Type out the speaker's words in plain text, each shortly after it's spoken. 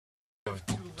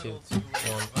2, 1,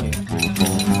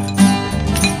 2.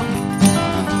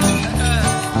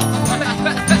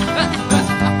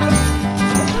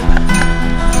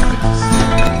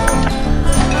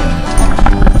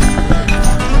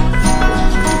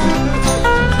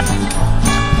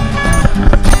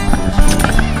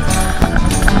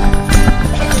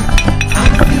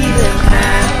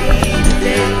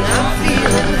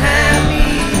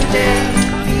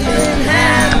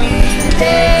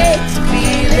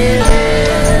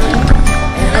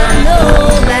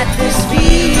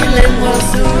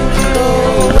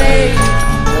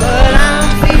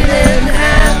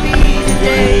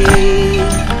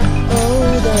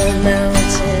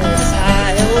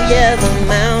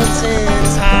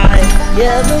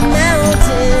 Yeah, the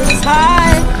mountain's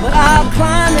high, but I'll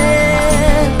climb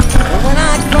it. And when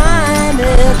I climb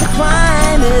it, the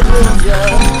climate will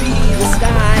just be the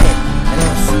sky. And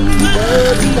I'll see the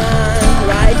beyond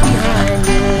right behind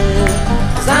it.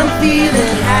 'Cause I'm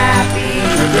feeling happy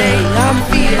today. I'm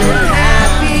feeling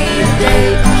happy today.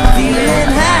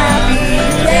 Feeling happy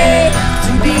today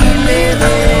to be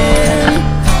living.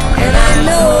 And I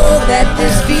know that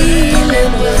this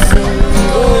feeling will soon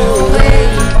go away.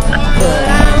 But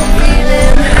I'm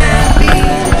feeling happy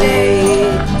today.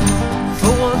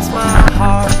 For once my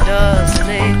heart doesn't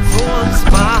ache. For once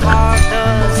my heart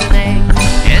doesn't ache.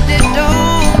 And it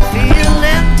don't feel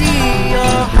empty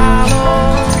or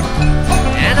hollow.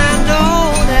 And I know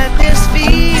that this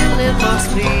feeling must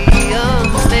be a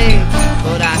mistake.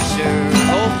 But I sure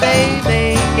hope they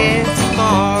make it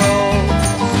tomorrow.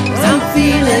 'Cause I'm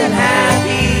feeling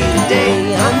happy today.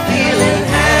 I'm feeling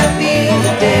happy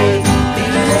today.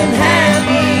 Feeling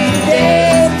happy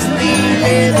today to be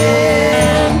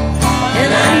living.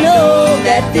 And I know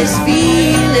that this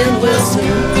feeling will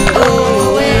soon go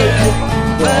away.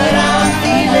 But I'm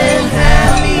feeling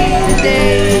happy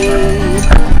today.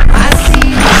 I see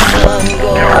the sun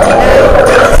going down.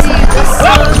 I see the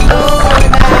sun going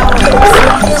down. I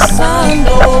see the sun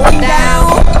going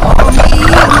down on the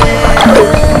evening.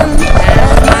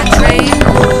 As my train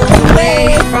pulls away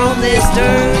from this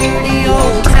dirty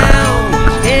old town.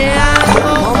 Yeah, I'm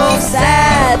almost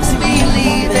sad to be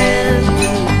leaving.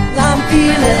 I'm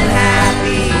feeling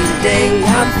happy today.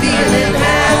 I'm feeling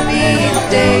happy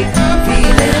today.